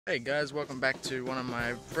Hey guys, welcome back to one of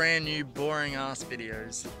my brand new boring ass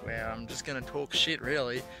videos where I'm just gonna talk shit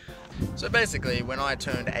really. So basically when I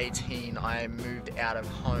turned 18 I moved out of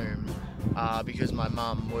home because my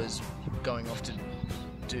mum was going off to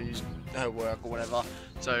do her work or whatever,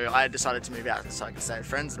 so I decided to move out so I could stay with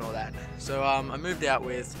friends and all that. So I moved out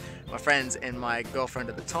with my friends and my girlfriend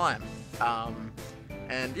at the time,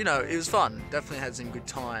 and you know, it was fun, definitely had some good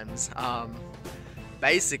times.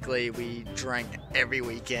 Basically we drank every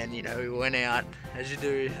weekend, you know, we went out as you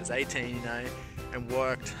do as 18, you know, and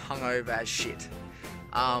worked hungover as shit.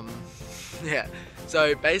 Yeah,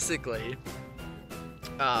 so basically,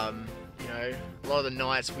 you know, a lot of the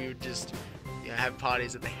nights we would just, you know, have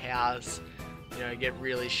parties at the house, you know, get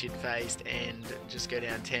really shit faced and just go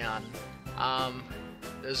downtown.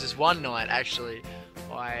 There was this one night actually,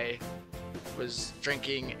 I was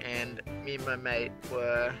drinking and me and my mate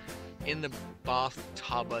were in the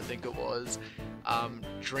bathtub, I think it was,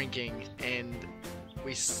 drinking, and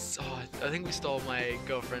I think we stole my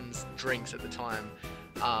girlfriend's drinks at the time,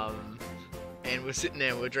 and we're sitting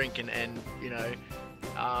there, we're drinking, and you know,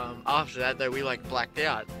 after that though, we like blacked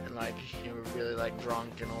out, and like, you know, we're really like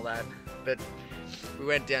drunk and all that, but we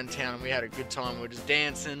went downtown and we had a good time. We were just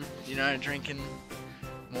dancing, you know, drinking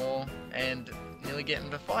more, and nearly getting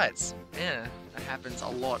into fights. Yeah, that happens a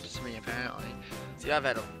lot to me apparently. See, I've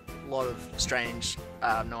had a lot of strange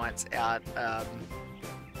nights out,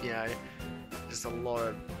 you know, just a lot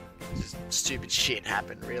of just stupid shit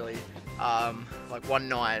happened really. Like one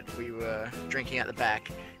night we were drinking at the back,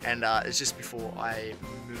 and it's just before I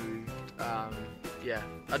moved, yeah,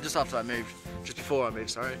 just after I moved, just before I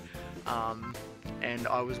moved, sorry. And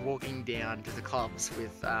I was walking down to the clubs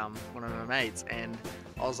with one of my mates, and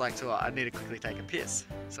I was like, I need to quickly take a piss.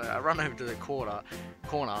 So I run over to the corner,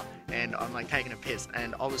 and I'm like taking a piss,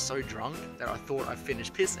 and I was so drunk that I thought I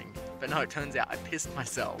finished pissing, but no, it turns out I pissed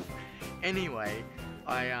myself. Anyway,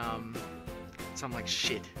 so I'm like,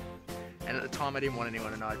 shit. And at the time I didn't want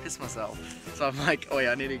anyone to know I pissed myself. So I'm like, oh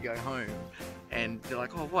yeah, I need to go home. And they're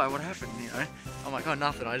like, oh, why, what happened, you know? I'm like, oh,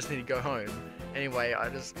 nothing, I just need to go home. Anyway, I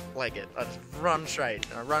just leg it. I just run straight,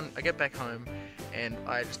 and I get back home, and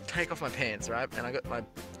I just take off my pants, right? And I got my,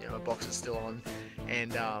 you know, my boxers still on,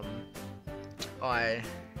 and what did I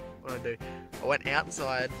do? I went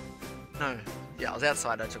outside. No, yeah, I was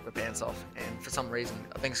outside. I took my pants off, and for some reason,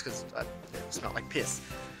 I think it's because it smelled like piss.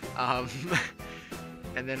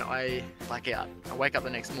 And then I black out. I wake up the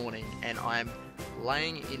next morning, and I'm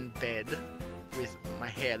laying in bed with my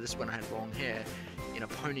hair. This is when I had long hair, in a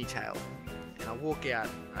ponytail. And I walk out,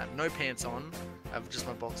 I have no pants on, I have just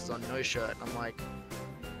my boxers on, no shirt, and I'm like,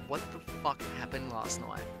 what the fuck happened last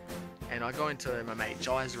night? And I go into my mate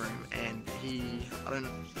Jai's room, and he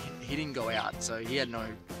didn't go out, so he had no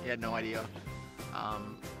idea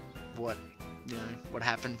what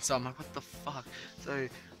happened. So I'm like, what the fuck? So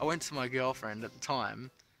I went to my girlfriend at the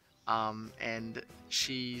time, and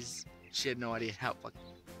she had no idea how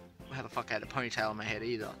the fuck I had a ponytail in my head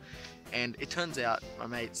either. And it turns out my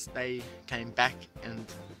mates, they came back and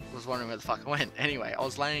was wondering where the fuck I went. Anyway, I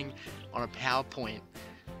was laying on a PowerPoint,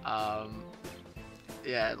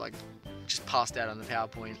 yeah, like just passed out on the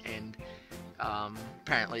PowerPoint, and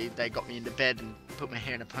apparently they got me into bed and put my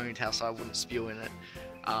hair in a ponytail so I wouldn't spew in it.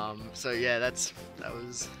 So yeah, that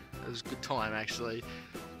was a good time actually.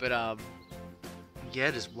 But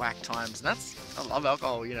yeah, just whack times, and I love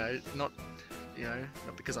alcohol, you know, not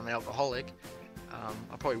because I'm an alcoholic.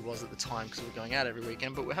 I probably was at the time because we were going out every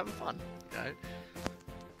weekend, but we're having fun, you know.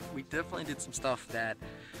 We definitely did some stuff that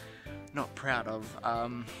I'm not proud of.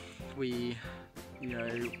 We, you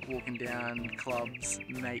know, walking down clubs,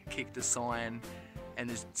 mate kicked a sign, and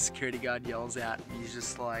this security guard yells out, and he's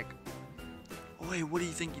just like, "Oi, what do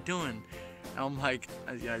you think you're doing?" And I'm like,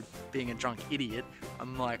 you know, being a drunk idiot,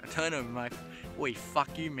 I'm like, I turn to him, I'm like, "Oi,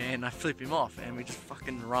 fuck you, man!" And I flip him off, and we just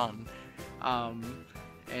fucking run.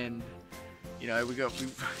 And you know,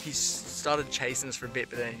 he started chasing us for a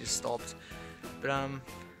bit, but then he just stopped. But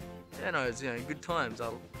yeah, no, it's, you know, good times.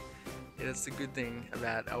 Yeah, that's the good thing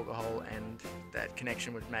about alcohol and that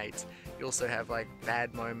connection with mates. You also have like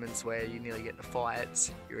bad moments where you nearly get into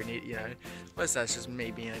fights. You're an idiot, you know. Most of that's just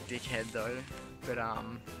me being a dickhead though. But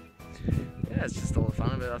yeah, it's just all the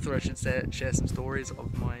fun of it. I thought I should share some stories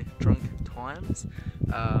of my drunk times.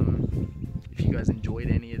 If you guys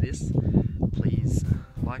enjoyed any of this, please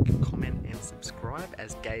like, comment, and subscribe,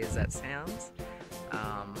 as gay as that sounds,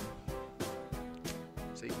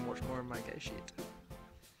 so you can watch more of my gay shit.